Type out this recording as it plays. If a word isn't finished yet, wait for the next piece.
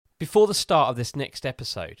Before the start of this next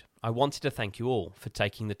episode, I wanted to thank you all for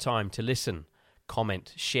taking the time to listen,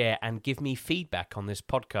 comment, share, and give me feedback on this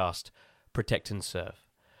podcast, Protect and Serve.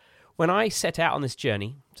 When I set out on this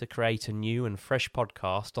journey to create a new and fresh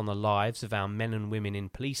podcast on the lives of our men and women in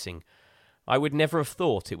policing, I would never have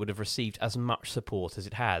thought it would have received as much support as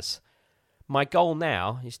it has. My goal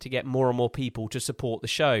now is to get more and more people to support the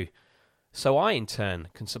show, so I in turn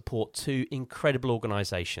can support two incredible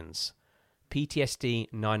organisations,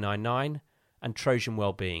 PTSD 999 and Trojan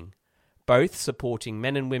Wellbeing, both supporting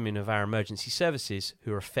men and women of our emergency services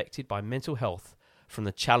who are affected by mental health from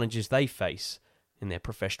the challenges they face in their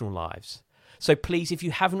professional lives. So please, if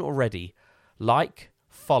you haven't already, like,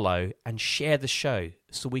 follow and share the show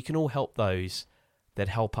so we can all help those that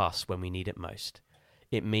help us when we need it most.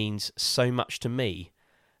 It means so much to me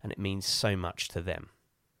and it means so much to them.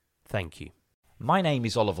 Thank you. My name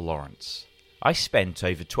is Oliver Lawrence. I spent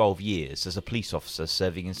over 12 years as a police officer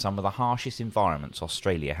serving in some of the harshest environments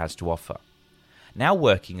Australia has to offer. Now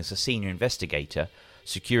working as a senior investigator,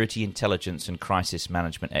 security intelligence and crisis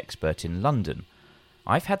management expert in London,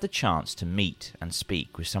 I've had the chance to meet and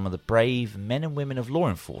speak with some of the brave men and women of law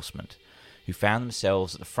enforcement who found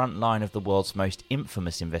themselves at the front line of the world's most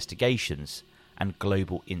infamous investigations and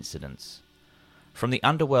global incidents. From the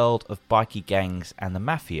underworld of bikie gangs and the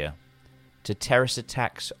mafia to terrorist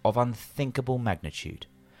attacks of unthinkable magnitude.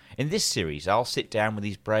 In this series, I'll sit down with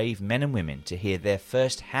these brave men and women to hear their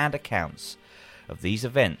first-hand accounts of these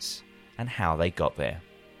events and how they got there.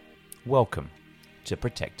 Welcome to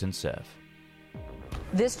Protect and Serve.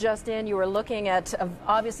 This just in, you were looking at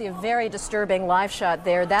obviously a very disturbing live shot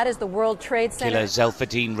there. That is the World Trade Center. Killer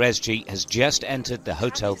Zelfadine Rezji has just entered the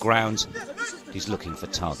hotel grounds. He's looking for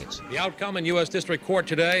targets. The outcome in U.S. District Court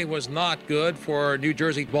today was not good for New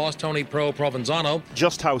Jersey boss Tony Provenzano.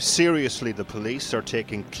 Just how seriously the police are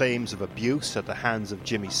taking claims of abuse at the hands of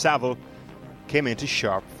Jimmy Savile came into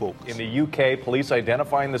sharp focus. In the UK, police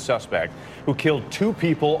identifying the suspect who killed two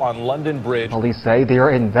people on London Bridge. Police say they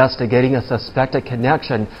are investigating a suspected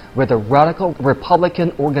connection with a radical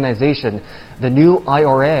Republican organization, the New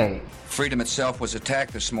IRA. Freedom itself was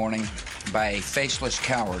attacked this morning by a faceless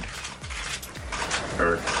coward,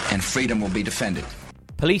 and freedom will be defended.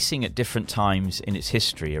 Policing at different times in its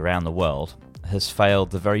history around the world has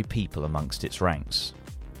failed the very people amongst its ranks,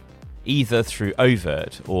 either through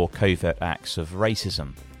overt or covert acts of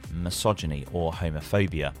racism, misogyny or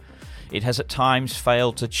homophobia. It has at times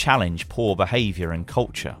failed to challenge poor behaviour and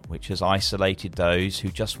culture, which has isolated those who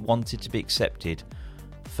just wanted to be accepted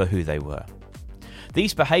for who they were.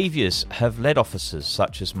 These behaviours have led officers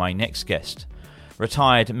such as my next guest,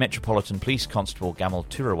 retired Metropolitan Police Constable Gamal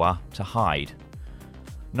Turawa, to hide.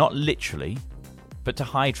 Not literally, but to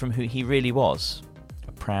hide from who he really was,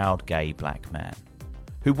 a proud gay black man,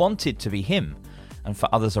 who wanted to be him and for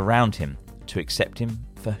others around him to accept him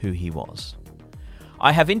for who he was.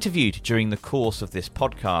 I have interviewed during the course of this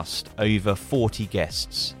podcast over 40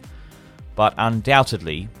 guests, but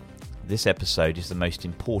undoubtedly this episode is the most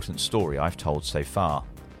important story I've told so far.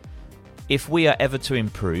 If we are ever to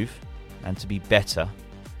improve and to be better,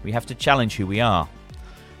 we have to challenge who we are.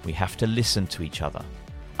 We have to listen to each other,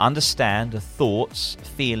 understand the thoughts,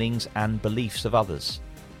 feelings and beliefs of others,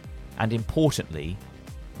 and importantly,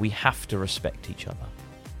 we have to respect each other.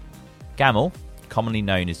 Gamal, commonly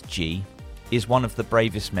known as G, is one of the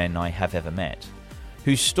bravest men I have ever met,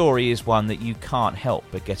 whose story is one that you can't help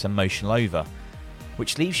but get emotional over,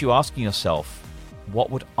 which leaves you asking yourself, what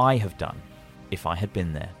would I have done if I had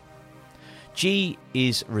been there? G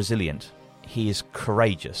is resilient. He is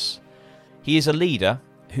courageous. He is a leader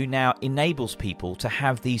who now enables people to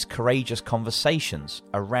have these courageous conversations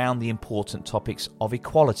around the important topics of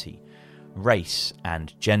equality, race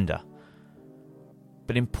and gender.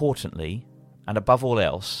 But importantly, and above all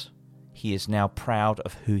else, he is now proud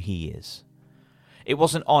of who he is. It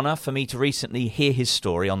was an honour for me to recently hear his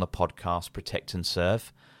story on the podcast Protect and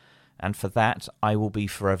Serve, and for that I will be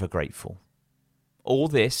forever grateful. All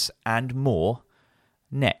this and more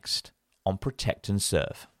next on Protect and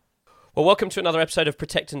Serve. Well, welcome to another episode of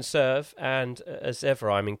Protect and Serve, and as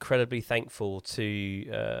ever, I'm incredibly thankful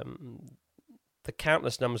to the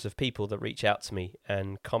countless numbers of people that reach out to me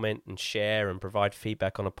and comment and share and provide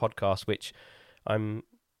feedback on a podcast, which I'm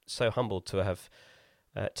so humbled to have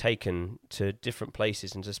taken to different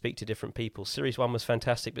places and to speak to different people. Series 1 was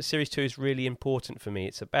fantastic, but Series 2 is really important for me.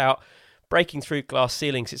 It's about breaking through glass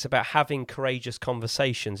ceilings. It's about having courageous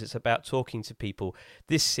conversations. It's about talking to people.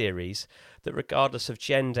 This series, that regardless of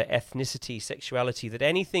gender, ethnicity, sexuality, that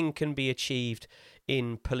anything can be achieved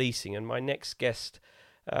in policing. And my next guest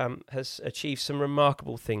has achieved some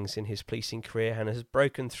remarkable things in his policing career and has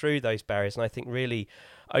broken through those barriers, and I think really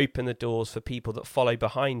opened the doors for people that follow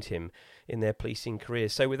behind him in their policing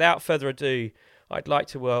careers. So without further ado, I'd like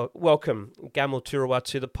to welcome Gamal Turawa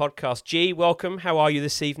to the podcast. G, welcome. How are you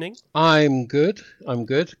this evening? I'm good.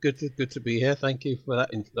 Good to be here. Thank you for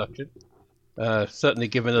that introduction. Certainly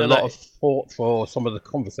given a lot of thought for some of the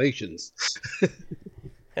conversations.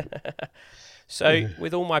 So,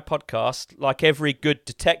 with all my podcasts, like every good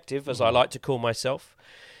detective, as I like to call myself,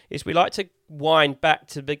 is we like to wind back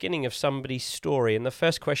to the beginning of somebody's story. And the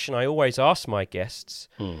first question I always ask my guests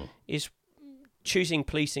is, choosing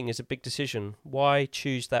policing is a big decision. Why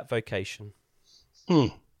choose that vocation?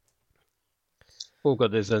 Oh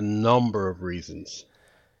God, there's a number of reasons.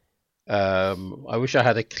 I wish I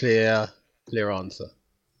had a clear answer.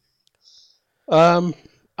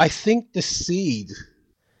 I think the seed.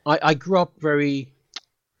 I grew up very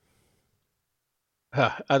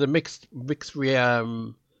had a mixed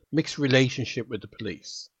relationship with the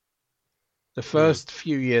police. The first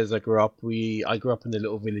few years I grew up in a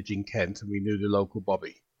little village in Kent, and we knew the local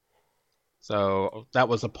Bobby. So that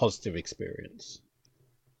was a positive experience.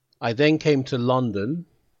 I then came to London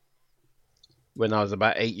when I was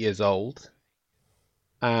about 8 years old,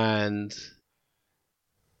 and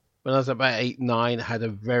when I was about 8, 9, I had a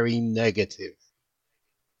very negative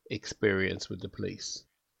experience with the police.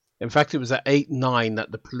 In fact, it was at 8, 9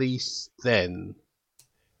 that the police then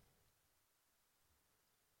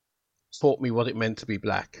taught me what it meant to be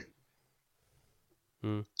black.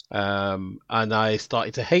 And I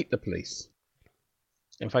started to hate the police.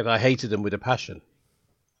 In fact, I hated them with a passion.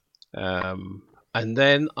 And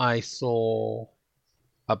then I saw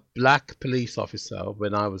a black police officer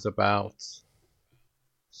when I was about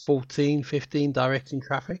 14, 15, directing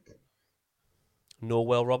traffic.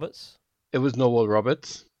 Norwell Roberts? It was Norwell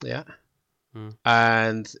Roberts, yeah.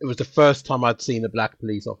 And it was the first time I'd seen a black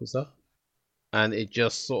police officer. And it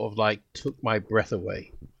just sort of like took my breath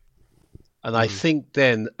away. And I think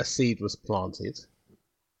then a seed was planted.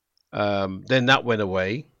 Then that went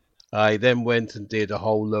away. I then went and did a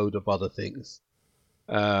whole load of other things.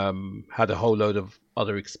 Had a whole load of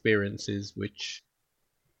other experiences which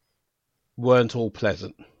weren't all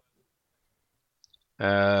pleasant.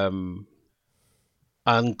 And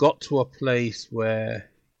got to a place where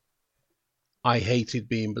I hated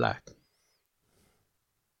being black.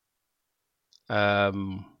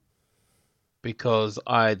 Because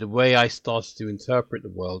the way I started to interpret the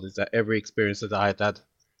world is that every experience that I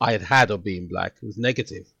had had of being black was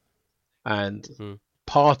negative. And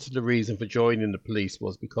part of the reason for joining the police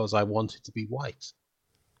was because I wanted to be white.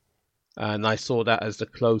 And I saw that as the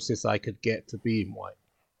closest I could get to being white.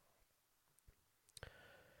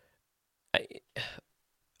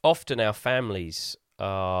 Often our families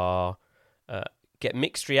get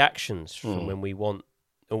mixed reactions from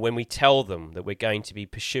when we tell them that we're going to be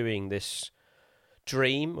pursuing this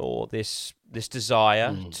dream or this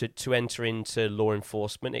desire to enter into law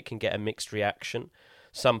enforcement. It can get a mixed reaction,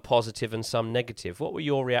 some positive and some negative. What were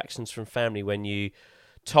your reactions from family when you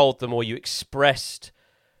told them or you expressed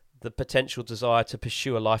the potential desire to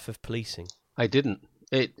pursue a life of policing? I didn't.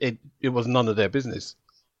 It was none of their business,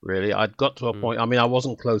 really. I'd got to a point. I mean, I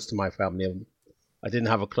wasn't close to my family. I didn't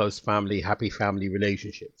have a close family, happy family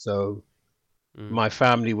relationship. So my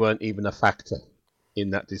family weren't even a factor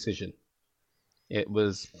in that decision. It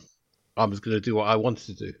was, I was going to do what I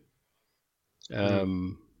wanted to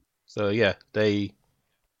do. So yeah, there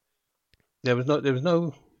was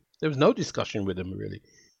no discussion with them really.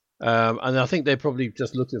 And I think they probably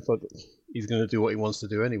just looked at he's going to do what he wants to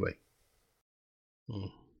do anyway.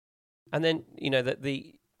 And then,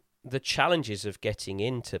 the challenges of getting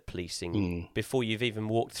into policing before you've even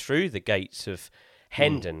walked through the gates of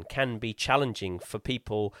Hendon can be challenging for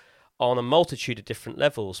people on a multitude of different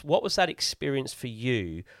levels. What was that experience for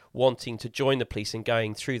you, wanting to join the police and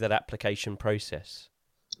going through that application process?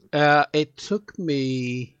 It took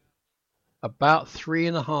me about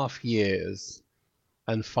 3.5 years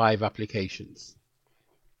and 5 applications.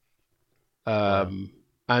 And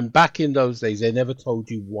back in those days, they never told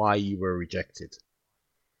you why you were rejected.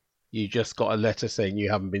 You just got a letter saying you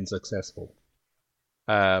haven't been successful.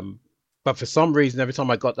 But for some reason, every time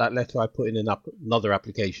I got that letter, I put in another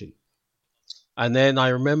application. And then I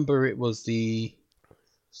remember it was the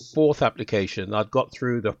 4th application. I'd got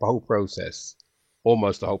through the whole process,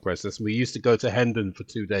 almost the whole process. We used to go to Hendon for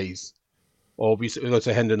 2 days, or we used to go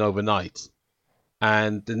to Hendon overnight.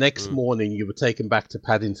 And the next morning, you were taken back to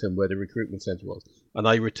Paddington, where the recruitment centre was. And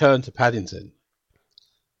I returned to Paddington.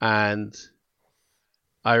 And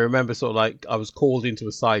I remember sort of like I was called into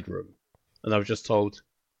a side room, and I was just told,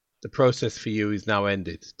 the process for you is now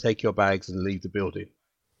ended. Take your bags and leave the building.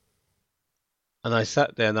 And I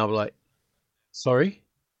sat there and I was like, sorry?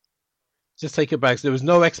 Just take your bags. There was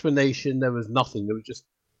no explanation. There was nothing. There was just,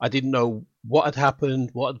 I didn't know what had happened,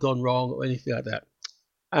 what had gone wrong, or anything like that.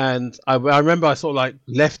 And I remember I sort of like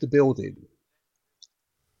left the building.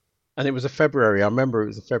 And it was a February. I remember it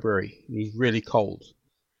was a February. And it was really cold.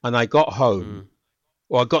 And I got home.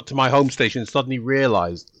 Or I got to my home station and suddenly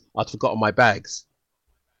realized I'd forgotten my bags.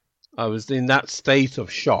 I was in that state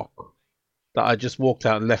of shock that I just walked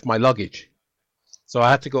out and left my luggage. So I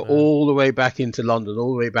had to go all the way back into London,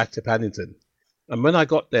 all the way back to Paddington. And when I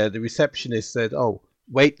got there, the receptionist said, oh,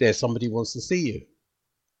 wait there, somebody wants to see you.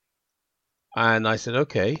 And I said,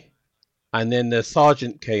 okay. And then the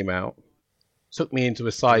sergeant came out, took me into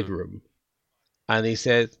a side room, and he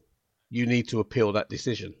said, you need to appeal that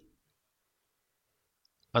decision.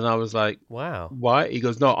 And I was like, wow. Why? He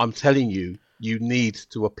goes, no, I'm telling you, you need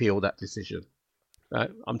to appeal that decision.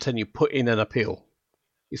 Right? I'm telling you, put in an appeal.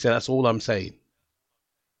 He said, that's all I'm saying.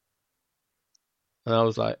 And I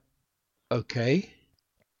was like, okay.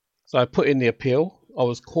 So I put in the appeal. I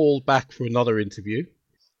was called back for another interview.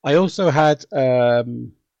 I also had a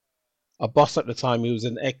boss at the time. He was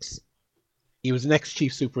an ex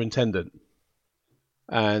chief superintendent,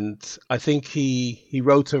 and I think he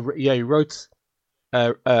wrote a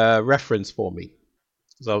reference for me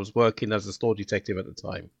because I was working as a store detective at the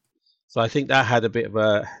time. So I think that had a bit of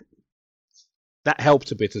that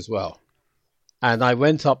helped a bit as well. And I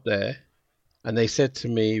went up there. And they said to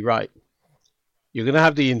me, right, you're going to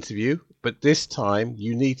have the interview, but this time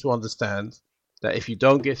you need to understand that if you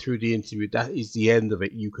don't get through the interview, that is the end of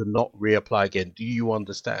it. You cannot reapply again. Do you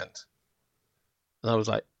understand? And I was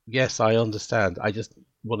like, yes, I understand. I just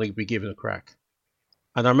want to be given a crack.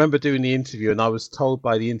 And I remember doing the interview, and I was told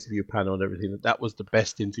by the interview panel and everything that was the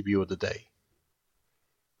best interview of the day.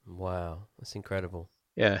 Wow, that's incredible.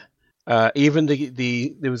 Yeah. Even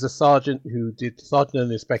there was a sergeant who did, sergeant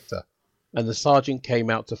and inspector. And the sergeant came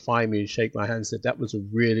out to find me and shake my hand and said, that was we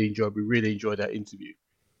really enjoyed that interview.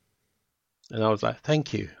 And I was like,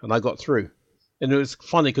 thank you. And I got through. And it was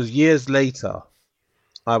funny because years later,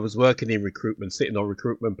 I was working in recruitment, sitting on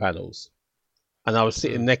recruitment panels. And I was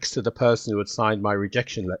sitting next to the person who had signed my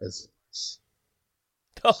rejection letters.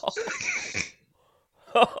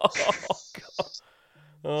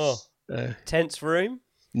 God. Tense room?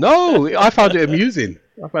 No, I found it amusing.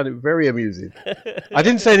 I found it very amusing. I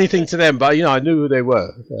didn't say anything to them, but I knew who they were.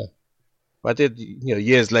 I did.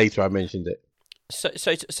 Years later, I mentioned it.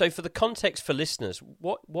 So for the context for listeners,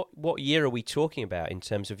 what year are we talking about in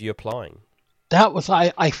terms of you applying? That was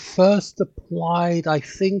I first applied. I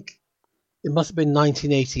think it must have been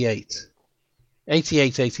 1988,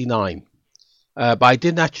 88, 89. But I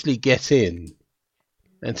didn't actually get in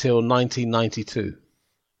until 1992.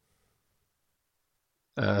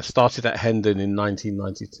 Started at Hendon in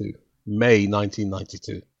 1992, May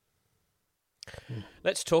 1992.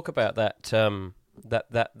 Let's talk about that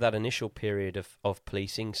that initial period of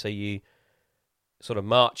policing. So you sort of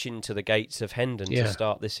march into the gates of Hendon to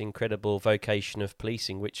start this incredible vocation of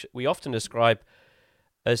policing, which we often describe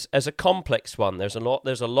as a complex one. There's a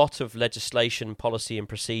lot of legislation, policy, and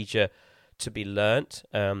procedure to be learnt.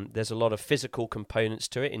 There's a lot of physical components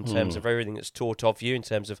to it in terms of everything that's taught of you in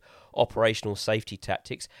terms of operational safety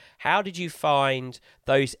tactics. How did you find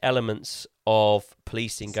those elements of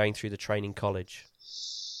policing going through the training college?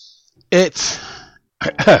 It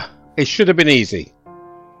should have been easy,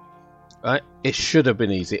 right? It should have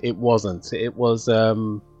been easy. It wasn't. It was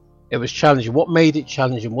challenging. What made it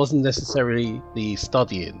challenging wasn't necessarily the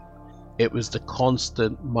studying. It was the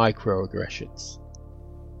constant microaggressions.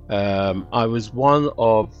 I was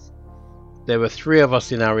there were 3 of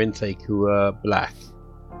us in our intake who were black,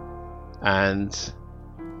 and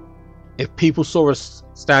if people saw us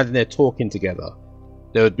standing there talking together,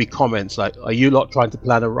 there would be comments like, are you lot trying to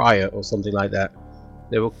plan a riot or something like that?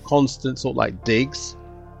 There were constant sort of like digs.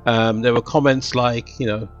 There were comments like,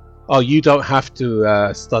 oh, you don't have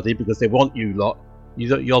to study because they want you lot.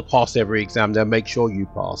 You'll pass every exam, they'll make sure you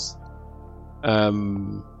pass.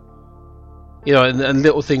 And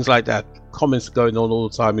little things like that, comments going on all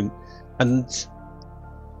the time, and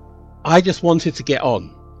I just wanted to get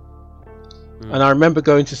on. And I remember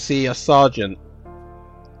going to see a sergeant,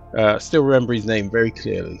 still remember his name very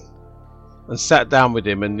clearly, and sat down with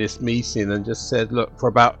him in this meeting and just said, look, for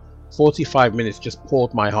about 45 minutes just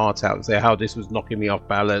poured my heart out and say how this was knocking me off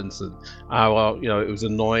balance and how it was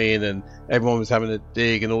annoying and everyone was having a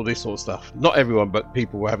dig and all this sort of stuff. Not everyone, but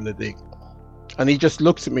people were having a dig. And he just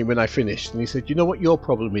looked at me when I finished and he said, you know what your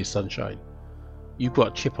problem is, Sunshine? You've got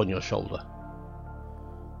a chip on your shoulder.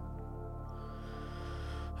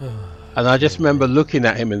 And I just remember looking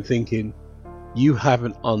at him and thinking, you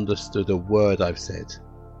haven't understood a word I've said.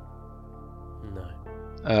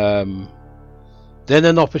 No. Then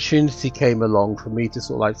an opportunity came along for me to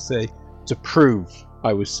sort of like say, to prove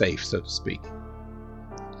I was safe, so to speak.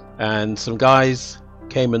 And some guys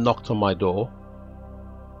came and knocked on my door,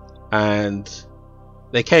 and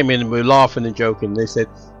they came in and we were laughing and joking. They said,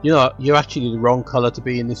 you know, you're actually the wrong colour to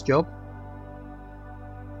be in this job.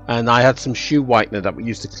 And I had some shoe whitener that we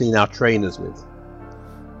used to clean our trainers with.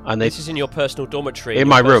 And this is in your personal dormitory? In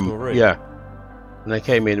my room, yeah. And they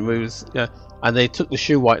came in and and they took the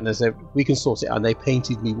shoe whitener and said, we can sort it out. And they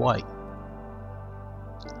painted me white.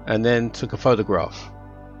 And then took a photograph.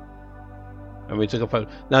 And we took a photo.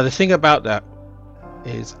 Now the thing about that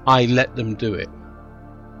is I let them do it.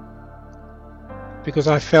 Because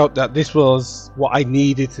I felt that this was what I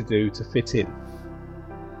needed to do to fit in.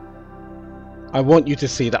 I want you to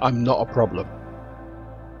see that I'm not a problem.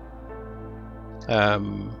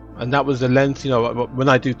 And that was the length, you know, when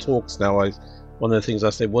I do talks now, one of the things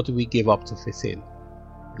I say, what do we give up to fit in?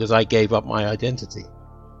 Because I gave up my identity.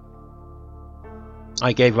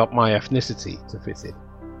 I gave up my ethnicity to fit in.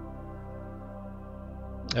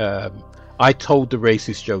 I told the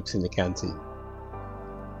racist jokes in the canteen.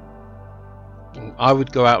 I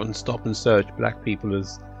would go out and stop and search black people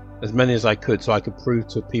as many as I could, so I could prove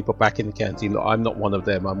to people back in the canteen that I'm not one of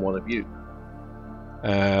them, I'm one of you.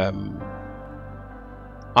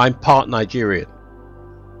 I'm part Nigerian.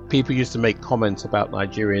 People used to make comments about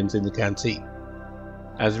Nigerians in the canteen.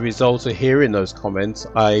 As a result of hearing those comments,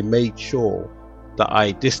 I made sure that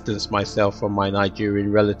I distanced myself from my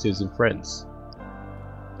Nigerian relatives and friends,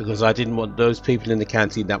 because I didn't want those people in the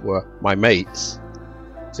canteen that were my mates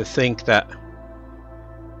to think that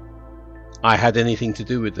I had anything to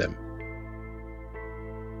do with them.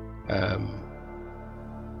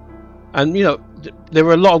 And you know, there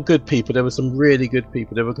were a lot of good people. There were some really good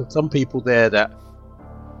people. There were some people there that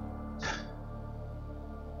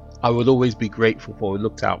I would always be grateful for, who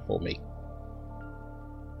looked out for me.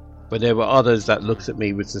 But there were others that looked at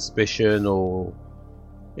me with suspicion, or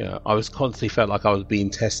you know, I was constantly felt like I was being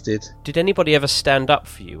tested. Did anybody ever stand up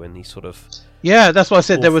for you in these sort of? Yeah, that's why I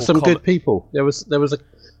said there were some good people. There was a,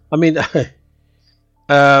 I mean,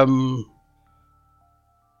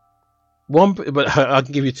 one, but I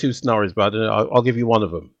can give you two scenarios, but I don't know, I'll give you one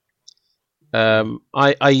of them.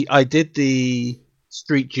 I did the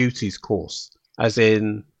street duties course, as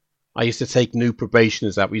in I used to take new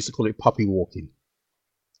probationers out. We used to call it puppy walking.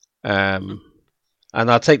 And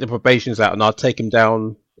I'd take the probationers out and I'd take them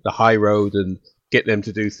down the high road and get them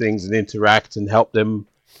to do things and interact and help them,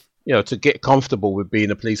 you know, to get comfortable with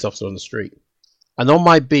being a police officer on the street. And on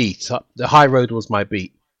my beat, the high road was my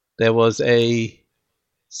beat, there was a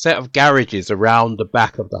set of garages around the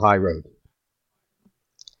back of the high road.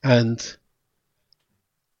 And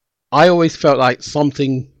I always felt like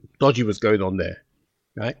something dodgy was going on there,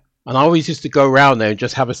 right? And I always used to go around there and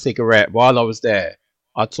just have a cigarette while I was there.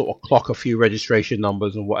 I'd sort of clock a few registration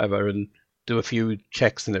numbers and whatever and do a few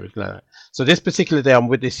checks and everything like that. So this particular day I'm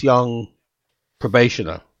with this young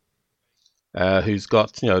probationer who's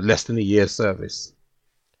got, you know, less than a year's service.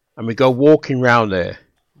 And we go walking around there.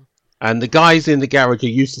 And the guys in the garage are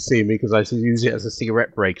used to seeing me because I used to use it as a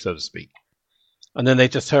cigarette break, so to speak. And then they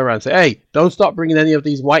just turn around and say, hey, don't start bringing any of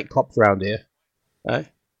these white cops around here. Right?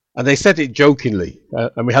 And they said it jokingly.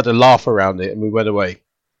 And we had a laugh around it and we went away.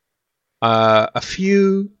 About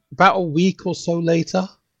a week or so later,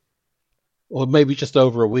 or maybe just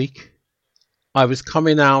over a week, I was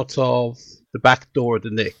coming out of the back door of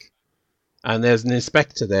the Nick, and there's an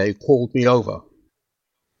inspector there who called me over.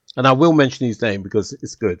 And I will mention his name because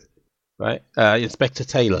it's good, right? Inspector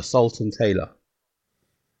Taylor, Sultan Taylor.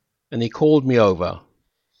 And he called me over,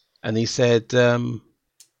 and he said,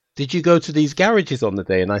 did you go to these garages on the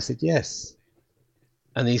day? And I said, yes.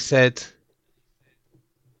 And he said,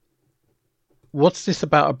 what's this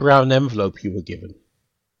about a brown envelope you were given?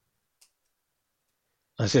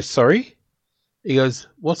 I said, sorry? He goes,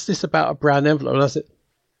 what's this about a brown envelope? And I said,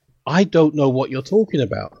 I don't know what you're talking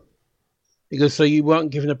about. He goes, so you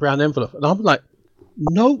weren't given a brown envelope? And I'm like,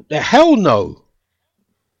 no, the hell no.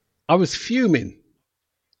 I was fuming.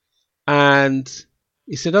 And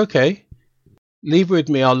he said, okay, leave with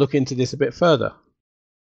me. I'll look into this a bit further.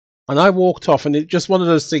 And I walked off, and it's just one of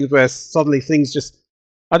those things where suddenly things just,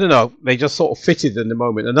 I don't know, they just sort of fitted in the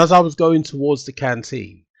moment. And as I was going towards the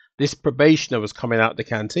canteen, this probationer was coming out the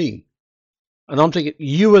canteen. And I'm thinking,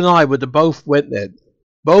 you and I would have both went there.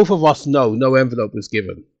 Both of us know no envelope was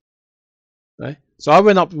given. Right? So I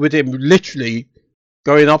went up with him, literally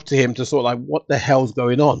going up to him to sort of like, what the hell's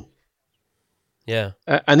going on? Yeah.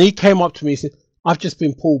 And he came up to me and said, I've just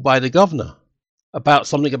been pulled by the governor about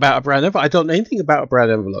something about a brown envelope. I don't know anything about a brown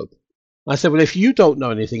envelope. I said, well, if you don't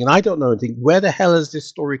know anything and I don't know anything, where the hell has this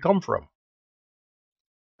story come from?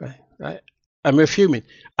 Right? And we're fuming.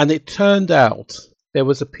 And it turned out there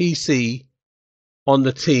was a PC on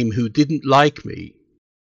the team who didn't like me.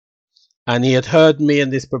 And he had heard me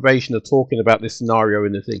and this probationer talking about this scenario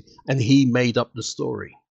in the thing. And he made up the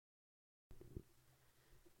story.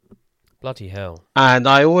 Bloody hell. And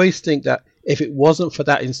I always think that if it wasn't for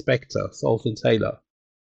that inspector, Sultan Taylor,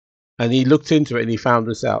 and he looked into it and he found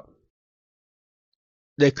this out,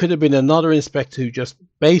 there could have been another inspector who just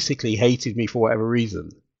basically hated me for whatever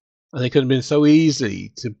reason. And it could have been so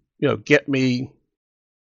easy to, get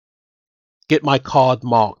my card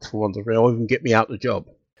marked for one thing, or even get me out the job.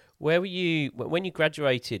 Where were you when you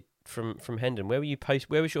graduated from Hendon? Where were you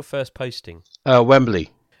Where was your first posting?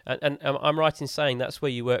 Wembley. And I'm right in saying that's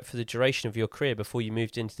where you worked for the duration of your career before you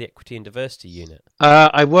moved into the Equity and Diversity Unit?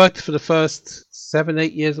 I worked for the first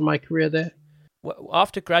 7-8 years of my career there. Well,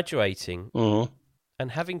 after graduating Mm-hmm.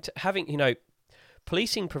 and having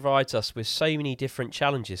policing provides us with so many different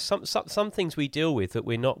challenges. Some things we deal with that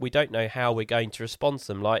we don't know how we're going to respond to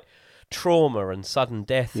them, like trauma and sudden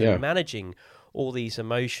death and managing all these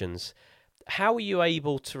emotions. How are you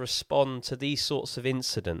able to respond to these sorts of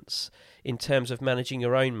incidents in terms of managing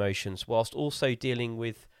your own emotions whilst also dealing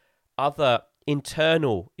with other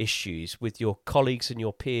internal issues with your colleagues and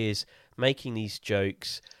your peers, making these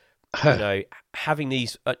jokes, having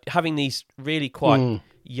these really quite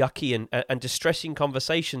yucky and distressing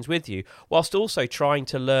conversations with you, whilst also trying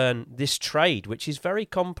to learn this trade, which is very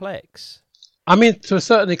complex? I mean, to a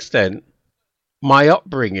certain extent, my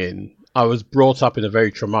upbringing, I was brought up in a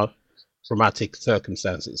very traumatic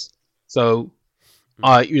circumstances. So,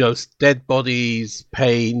 dead bodies,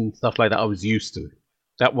 pain, stuff like that, I was used to.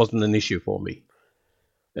 That wasn't an issue for me.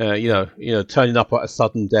 Turning up at a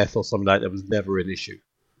sudden death or something like that was never an issue.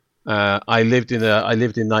 I lived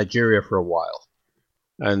in Nigeria for a while,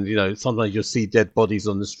 and sometimes you'll see dead bodies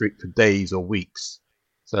on the street for days or weeks.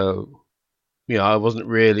 So, I wasn't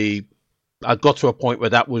really. I got to a point where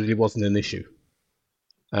that really wasn't an issue.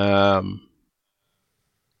 So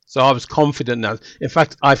I was confident now. In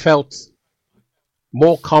fact, I felt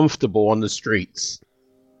more comfortable on the streets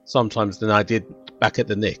sometimes than I did back at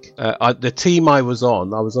the Nick. The team I was on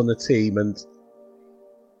the team, and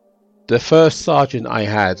the first sergeant I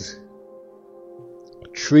had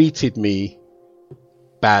treated me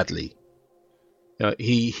badly.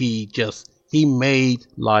 He made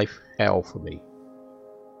life hell for me.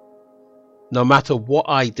 No matter what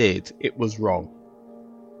I did, it was wrong.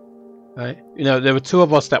 Right? There were two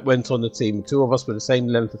of us that went on the team. Two of us were the same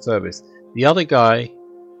length of service. The other guy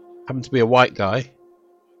happened to be a white guy.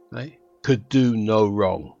 Right? Could do no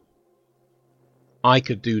wrong. I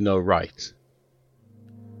could do no right.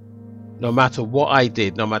 No matter what I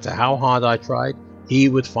did, no matter how hard I tried, he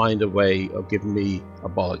would find a way of giving me a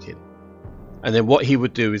bollocking. And then what he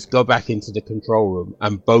would do is go back into the control room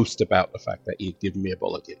and boast about the fact that he'd given me a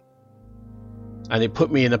bollocking. And it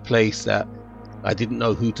put me in a place that I didn't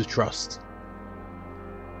know who to trust,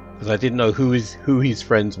 because I didn't know who his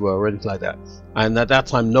friends were or anything like that. And at that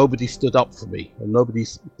time, nobody stood up for me, and nobody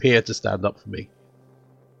appeared to stand up for me.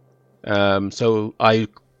 So I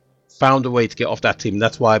found a way to get off that team.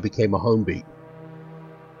 That's why I became a home beat,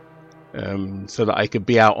 so that I could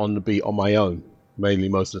be out on the beat on my own. Mainly,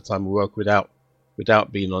 most of the time, I work without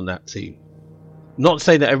being on that team. Not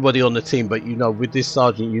saying that everybody on the team, but with this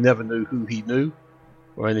sergeant, you never knew who he knew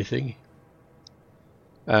or anything.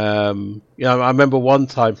 I remember one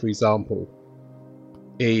time, for example,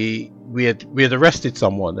 we had arrested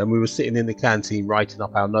someone, and we were sitting in the canteen writing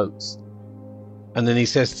up our notes, and then he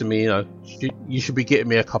says to me, you should be getting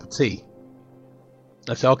me a cup of tea.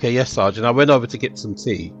 I said, okay, yes, Sergeant. I went over to get some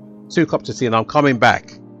tea, 2 cups of tea, and I'm coming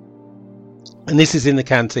back, and this is in the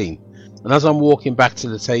canteen. And as I'm walking back to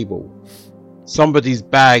the table, somebody's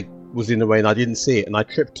bag was in the way, and I didn't see it, and I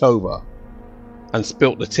tripped over and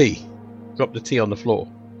spilt the tea. Dropped the tea on the floor.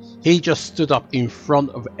 He just stood up in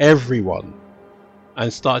front of everyone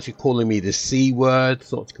and started calling me the C word,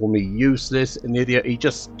 started calling me useless, an idiot. He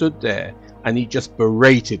just stood there and he just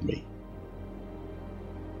berated me.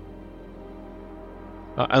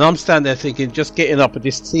 And I'm standing there thinking, just getting up with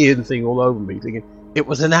this tea and thing all over me, thinking it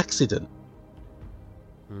was an accident.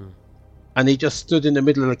 And he just stood in the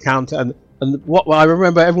middle of the counter, and what I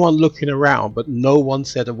remember everyone looking around, but no one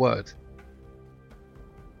said a word.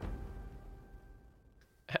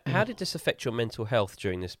 How did this affect your mental health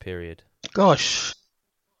during this period? Gosh,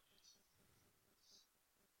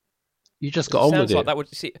 you just got on with it. Sounds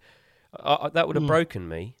like that would have broken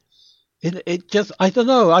me. It just, I don't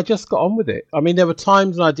know, I just got on with it. I mean, there were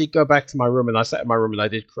times when I did go back to my room and I sat in my room and I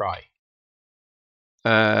did cry.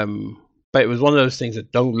 But it was one of those things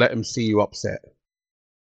that don't let them see you upset.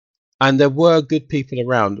 And there were good people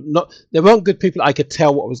around. There weren't good people. I could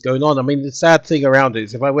tell what was going on. I mean, the sad thing around it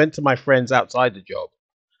is if I went to my friends outside the job,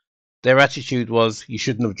 their attitude was, you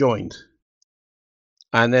shouldn't have joined.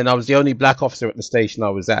 And then I was the only black officer at the station I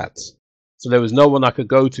was at. So there was no one I could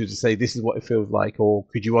go to say, this is what it feels like, or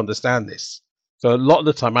could you understand this? So a lot of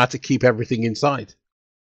the time I had to keep everything inside.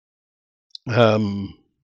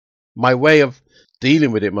 My way of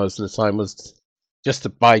dealing with it most of the time was just to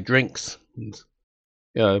buy drinks and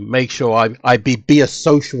make sure I be as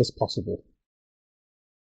social as possible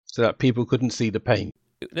so that people couldn't see the pain.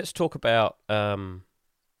 Let's talk about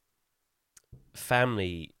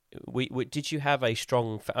family. Did you have a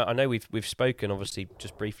strong? I know we've spoken obviously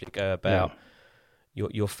just briefly ago about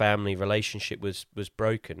your family relationship was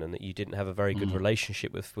broken and that you didn't have a very good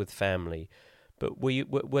relationship with family. But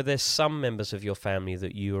were there some members of your family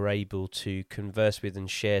that you were able to converse with and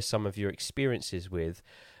share some of your experiences with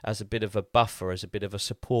as a bit of a buffer, as a bit of a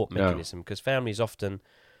support mechanism? Because family is often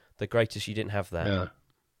the greatest. You didn't have that. Yeah.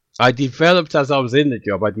 I developed, as I was in the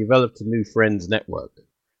job, I developed a new friends network.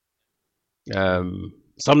 Some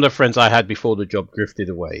of the friends I had before the job drifted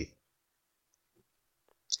away.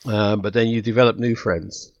 But then you develop new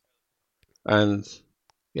friends. And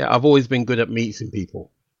yeah, I've always been good at meeting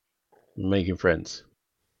people. Making friends.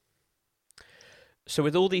 So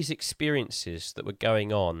with all these experiences that were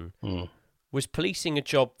going on, was policing a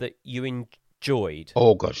job that you enjoyed?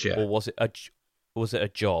 Oh gosh, yeah. Or was it a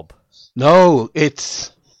job? No,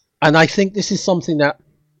 and I think this is something that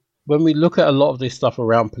when we look at a lot of this stuff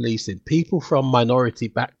around policing, people from minority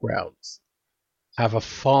backgrounds have a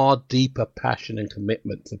far deeper passion and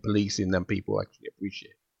commitment to policing than people actually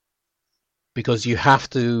appreciate. Because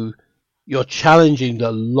you're challenging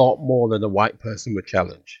a lot more than a white person would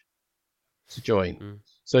challenge to join.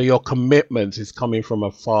 So your commitment is coming from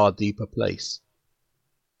a far deeper place.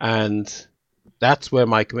 And that's where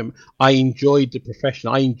my commitment, I enjoyed the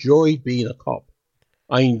profession. I enjoyed being a cop.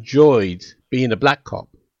 I enjoyed being a black cop.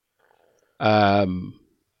 I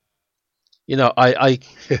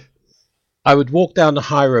I would walk down the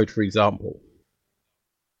high road, for example,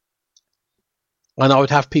 and I would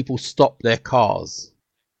have people stop their cars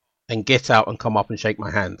and get out and come up and shake my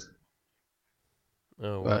hand.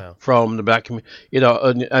 Oh wow! From the black community,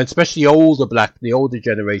 and especially the older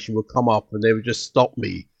generation would come up and they would just stop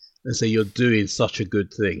me and say, "You're doing such a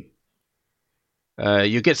good thing."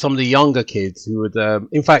 You get some of the younger kids who would,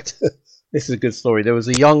 in fact, this is a good story. There was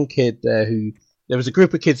a young kid there there was a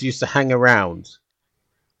group of kids who used to hang around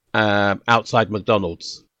outside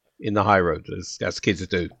McDonald's in the high road, as kids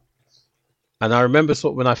do. And I remember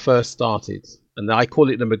sort of when I first started, and I call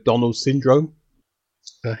it the McDonald's syndrome.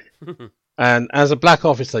 And as a black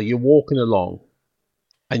officer, you're walking along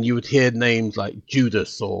and you would hear names like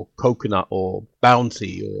Judas or Coconut or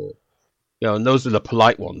Bounty and those are the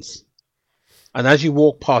polite ones. And as you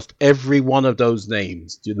walk past every one of those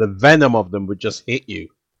names, the venom of them would just hit you.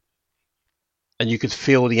 And you could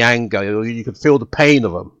feel the anger, or you could feel the pain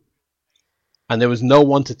of them. And there was no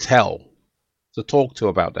one to talk to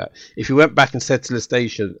about that. If you went back and said to the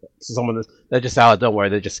station, to someone, they're just, don't worry,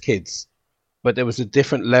 they're just kids. But there was a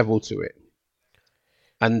different level to it.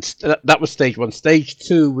 And that was stage one. Stage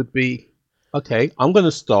two would be, okay, I'm going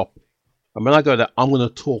to stop. And when I go there, I'm going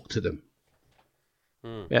to talk to them.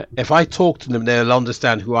 Yeah, if I talk to them, they'll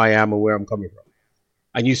understand who I am and where I'm coming from.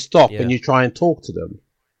 And you stop and you try and talk to them,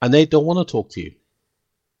 and they don't want to talk to you.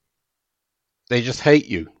 They just hate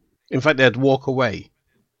you. In fact, they'd walk away.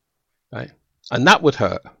 Right? And that would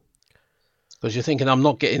hurt. Because you're thinking, I'm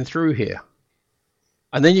not getting through here.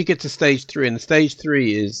 And then you get to stage three, and stage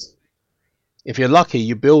three is, if you're lucky,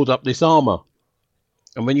 you build up this armor.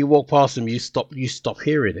 And when you walk past them, you stop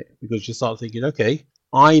hearing it, because you start thinking, okay,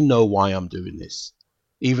 I know why I'm doing this,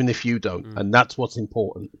 even if you don't. And that's what's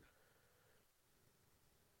important.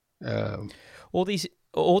 All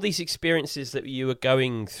these experiences that you were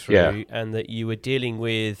going through and that you were dealing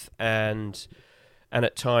with and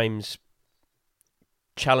at times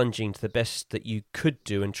challenging to the best that you could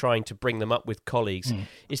do and trying to bring them up with colleagues,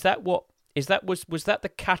 was that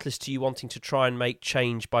the catalyst to you wanting to try and make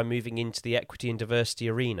change by moving into the equity and diversity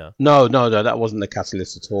arena? No, that wasn't the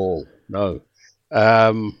catalyst at all. No.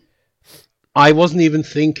 I wasn't even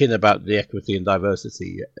thinking about the equity and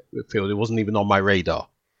diversity field. It wasn't even on my radar.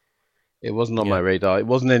 It wasn't on my radar. It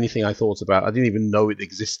wasn't anything I thought about. I didn't even know it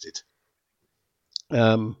existed.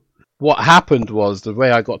 What happened was, the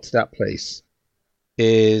way I got to that place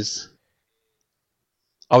is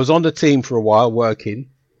I was on the team for a while working,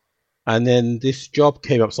 And then this job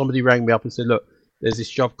came up. Somebody rang me up and said, look, there's this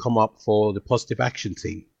job come up for the positive action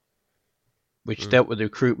team, which dealt with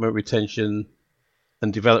recruitment, retention,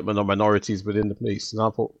 and development of minorities within the police. And I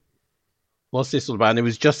thought, what's this all about? And it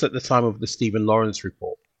was just at the time of the Stephen Lawrence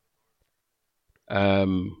report.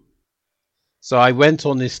 So I went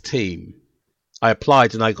on this team. I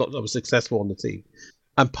applied and I was successful on the team.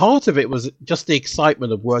 And part of it was just the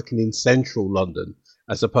excitement of working in central London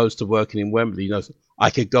as opposed to working in Wembley. You know, I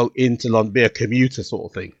could go into London, be a commuter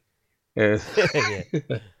sort of thing. Yeah.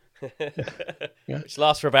 Which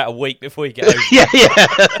lasts for about a week before you get over. yeah.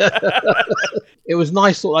 It was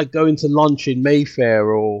nice, sort of like going to lunch in Mayfair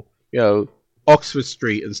or, you know, Oxford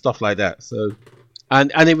Street and stuff like that. So,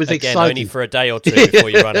 and it was Again, exciting. only for a day or two before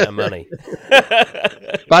you run out of money.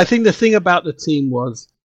 But I think the thing about the team was,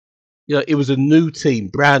 you know, it was a new team,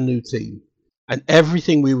 brand new team, and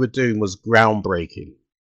everything we were doing was groundbreaking.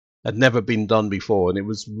 Had never been done before, and it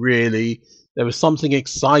was really, there was something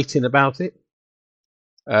exciting about it.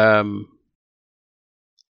 And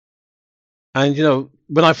you know,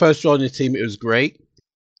 when I first joined the team, it was great.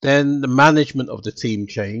 Then the management of the team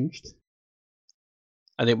changed,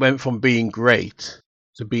 and it went from being great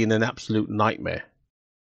to being an absolute nightmare.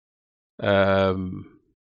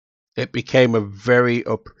 It became a very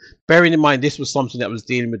bearing in mind this was something that was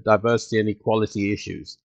dealing with diversity and equality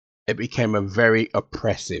issues. It became a very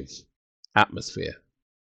oppressive atmosphere,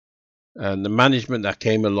 and the management that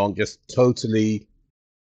came along just totally,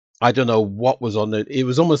 I don't know what was on it. It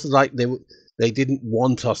was almost like they didn't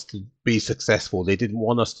want us to be successful. They didn't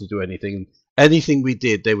want us to do anything. Anything we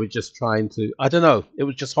did, they were just trying to, I don't know. It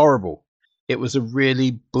was just horrible. It was a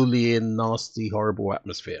really bullying, nasty, horrible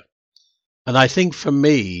atmosphere. And I think for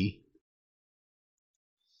me,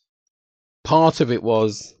 part of it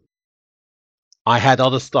was I had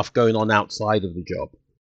other stuff going on outside of the job.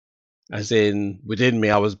 As in, within me,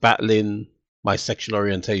 I was battling my sexual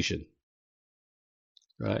orientation.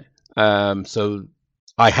 Right. So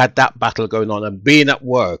I had that battle going on, and being at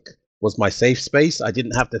work was my safe space. I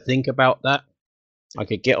didn't have to think about that. I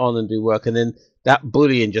could get on and do work, and then that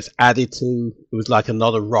bullying just added to, it was like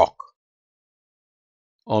another rock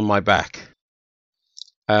on my back.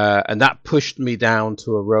 And that pushed me down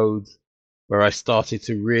to a road where I started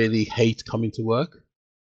to really hate coming to work.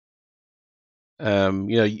 You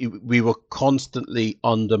know, we were constantly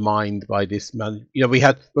undermined by this man. You know, we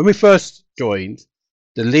had, when we first joined,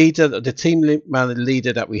 the team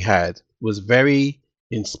leader that we had was very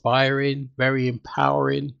inspiring, very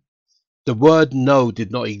empowering. The word no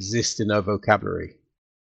did not exist in her vocabulary.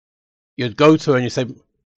 You'd go to her and you say,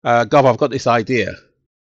 Gov, I've got this idea.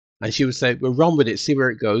 And she would say, we'll run with it, see where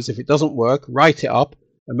it goes. If it doesn't work, write it up,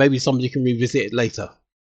 and maybe somebody can revisit it later.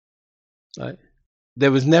 Right?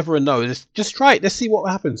 There was never a no. Just try it. Let's see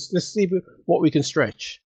what happens. Let's see what we can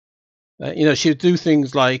stretch. You know, she would do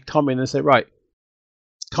things like come in and say, right,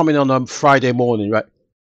 come in on a Friday morning, right?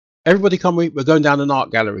 Everybody come, we're going down an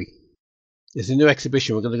art gallery. There's a new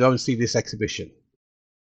exhibition. We're going to go and see this exhibition.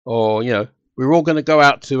 Or, you know, we're all going to go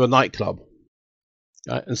out to a nightclub.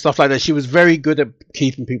 Right? And stuff like that. She was very good at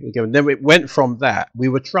keeping people together. And then it went from that. We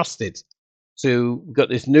were trusted to, we got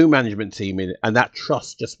this new management team in, and that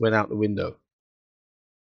trust just went out the window.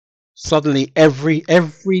 Suddenly, every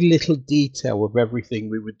little detail of everything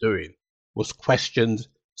we were doing was questioned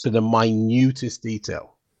to the minutest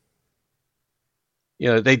detail. You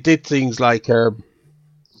know, they did things like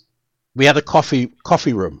we had a coffee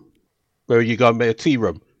room where you go and make a tea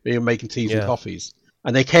room where you're making teas and coffees,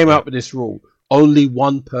 and they came up with this rule: only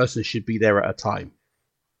one person should be there at a time.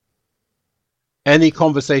 Any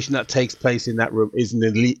conversation that takes place in that room is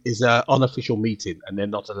an unofficial meeting, and they're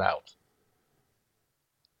not allowed.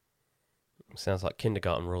 Sounds like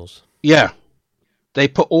kindergarten rules. Yeah. They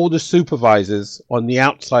put all the supervisors on the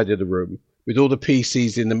outside of the room with all the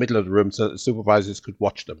PCs in the middle of the room so that the supervisors could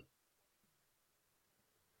watch them.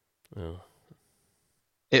 Oh.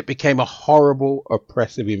 It became a horrible,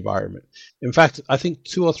 oppressive environment. In fact, I think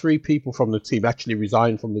 2 or 3 people from the team actually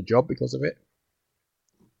resigned from the job because of it.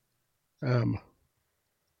 And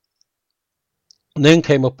then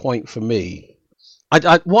came a point for me.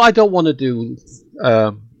 What I don't want to do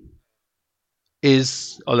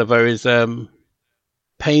is, Oliver, is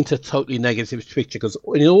paint a totally negative picture, because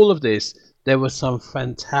in all of this there were some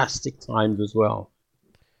fantastic times as well.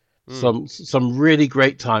 Some really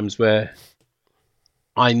great times where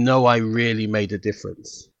I know I really made a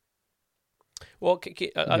difference. Well,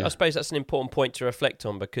 I suppose that's an important point to reflect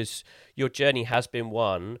on, because your journey has been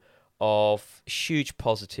one of huge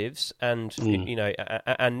positives and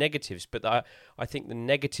and negatives, but I think the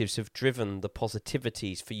negatives have driven the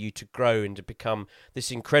positivities for you to grow and to become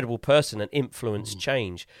this incredible person and influence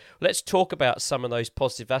change. Let's talk about some of those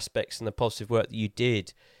positive aspects and the positive work that you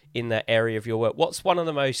did in that area of your work. What's one of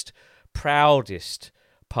the most proudest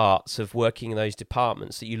parts of working in those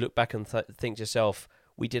departments that you look back and think to yourself,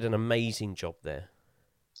 we did an amazing job there?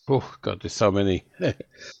 Oh God, there's so many.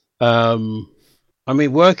 I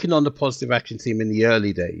mean, working on the positive action team in the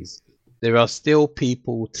early days, there are still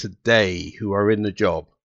people today who are in the job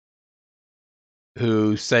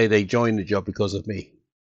who say they joined the job because of me.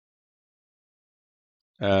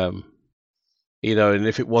 And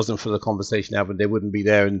if it wasn't for the conversation happened, they wouldn't be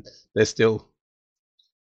there, and they're still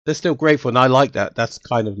grateful, and I like that. That's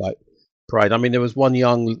kind of like pride. I mean, there was one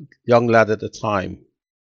young lad at the time,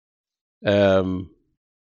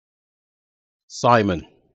 Simon,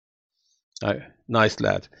 nice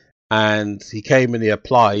lad, and he came and he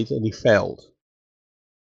applied and he failed.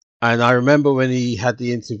 And I remember when he had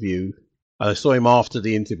the interview, I saw him after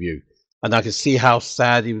the interview, and I could see how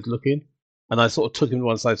sad he was looking. And I sort of took him to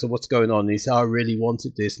one side, so what's going on? And he said, I really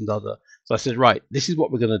wanted this and other. So I said, right, this is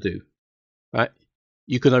what we're going to do. Right?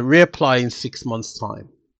 You're going to reapply in 6 months' time.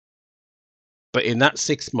 But in that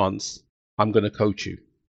 6 months, I'm going to coach you.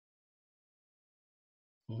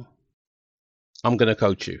 I'm going to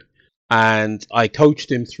coach you. And I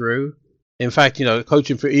coached him through. In fact,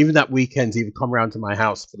 coaching through, even that weekend, he would come around to my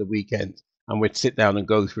house for the weekend and we'd sit down and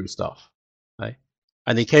go through stuff. Right?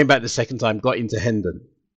 And he came back the second time, got into Hendon.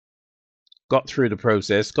 Got through the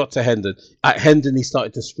process, got to Hendon. At Hendon, he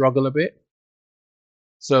started to struggle a bit.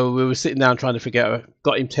 So we were sitting down trying to figure out,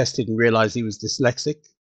 got him tested and realized he was dyslexic,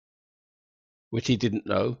 which he didn't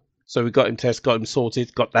know. So we got him tested, got him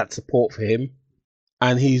sorted, got that support for him.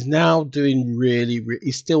 And he's now doing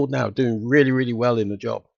he's still now doing really, really well in the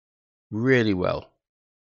job. Really well.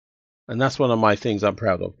 And that's one of my things I'm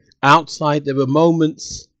proud of. Outside, there were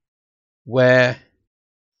moments where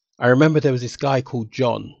I remember there was this guy called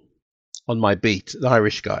John on my beat, an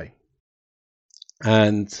Irish guy.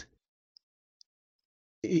 And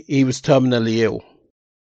he was terminally ill.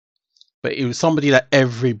 But he was somebody that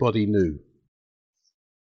everybody knew.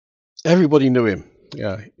 Everybody knew him.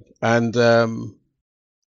 Yeah. And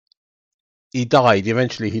he died.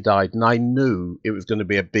 Eventually he died. And I knew it was going to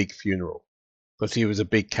be a big funeral because he was a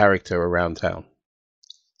big character around town.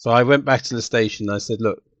 So I went back to the station and I said,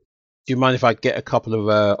 look, do you mind if I get a couple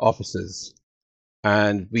of officers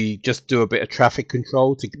and we just do a bit of traffic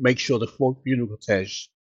control to make sure the funeral cortege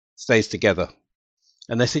stays together?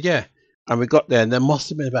 And they said, yeah. And we got there, and there must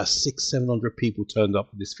have been about 600-700 people turned up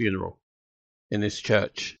for this funeral in this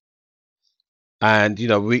church. And,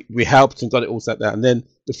 we helped and got it all set there. And then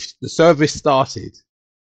the service started,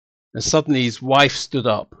 and suddenly his wife stood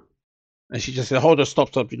up, and she just said, hold on, stop.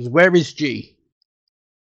 She goes, where is G?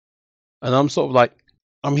 And I'm sort of like,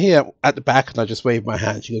 I'm here at the back, and I just waved my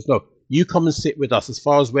hand. She goes, no, you come and sit with us. As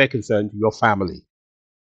far as we're concerned, your family.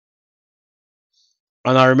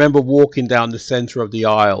 And I remember walking down the center of the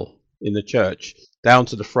aisle in the church, down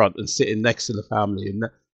to the front and sitting next to the family. And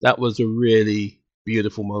that was a really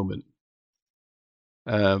beautiful moment.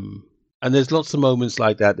 And there's lots of moments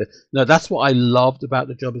like that. No, that's what I loved about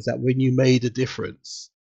the job, is that when you made a difference,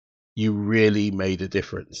 you really made a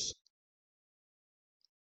difference.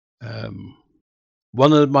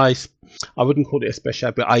 One of my, I wouldn't call it a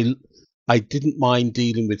specialty, but I didn't mind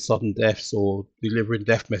dealing with sudden deaths or delivering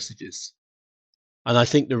death messages. And I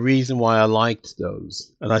think the reason why I liked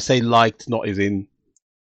those, and I say liked not as in,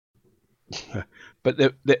 but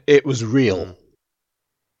it was real.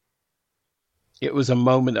 It was a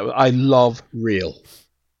moment that I love real.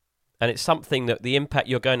 And it's something that the impact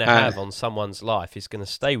you're going to have on someone's life is going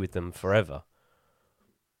to stay with them forever.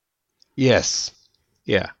 Yes.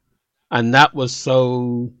 Yeah. And that was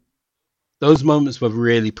those moments were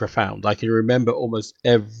really profound. I can remember almost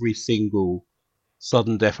every single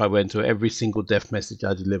sudden death I went to, every single death message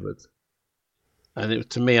I delivered. And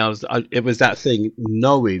to me, it was that thing,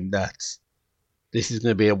 knowing that this is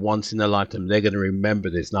going to be a once in a lifetime. They're going to remember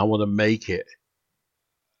this, and I want to make it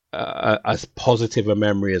as positive a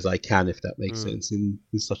memory as I can, if that makes sense, in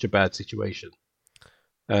such a bad situation.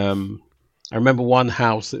 I remember one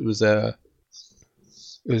house. It was an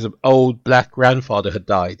old black grandfather had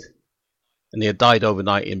died, and he had died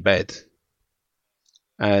overnight in bed.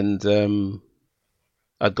 And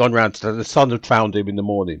I'd gone round to the son had found him in the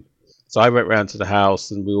morning, so I went round to the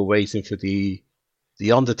house, and we were waiting for the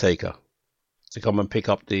undertaker to come and pick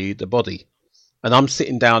up the body. And I'm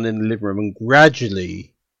sitting down in the living room, and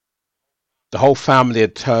gradually the whole family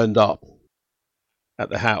had turned up at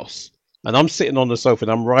the house, And I'm sitting on the sofa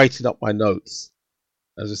and I'm writing up my notes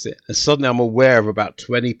as I sit. And suddenly I'm aware of about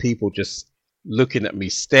 20 people just looking at me,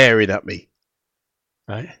 staring at me.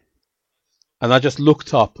 Right? And I just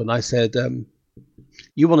looked up and I said,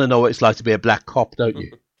 you want to know what it's like to be a black cop, don't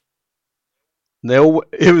you? And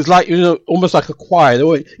it was like, almost like a choir. They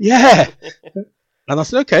all went, yeah. And I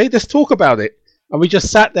said, okay, let's talk about it. And we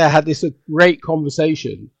just sat there, had this great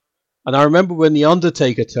conversation. And I remember when the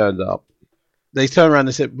Undertaker turned up, they turned around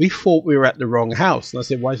and said, we thought we were at the wrong house. And I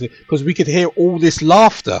said, why? Because we could hear all this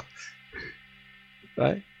laughter.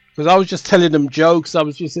 Right? Because I was just telling them jokes. I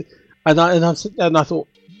was just, and I thought,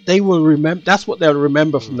 they will remember. That's what they'll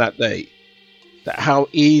remember from that day. That how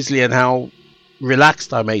easily and how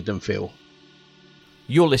relaxed I made them feel.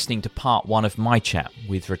 You're listening to part 1 of my chat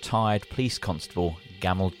with retired police constable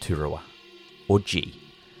Gamal Turawa, or G.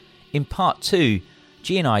 In part 2,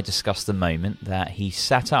 G and I discussed the moment that he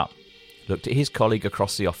sat up, looked at his colleague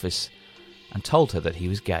across the office and told her that he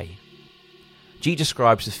was gay. G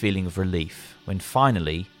describes the feeling of relief when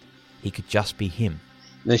finally he could just be him.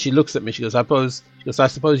 And then she looks at me, she goes, I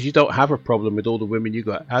suppose you don't have a problem with all the women you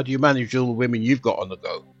got. How do you manage all the women you've got on the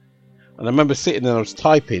go? And I remember sitting there, I was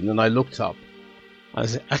typing and I looked up. I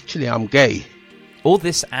said, actually, I'm gay. All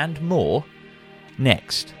this and more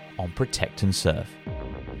next on Protect and Serve.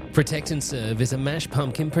 Protect and Serve is a Mash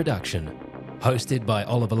Pumpkin production, hosted by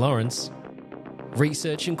Oliver Lawrence,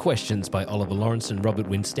 research and questions by Oliver Lawrence and Robert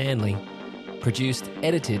Winstanley, produced,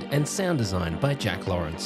 edited and sound designed by Jack Lawrence.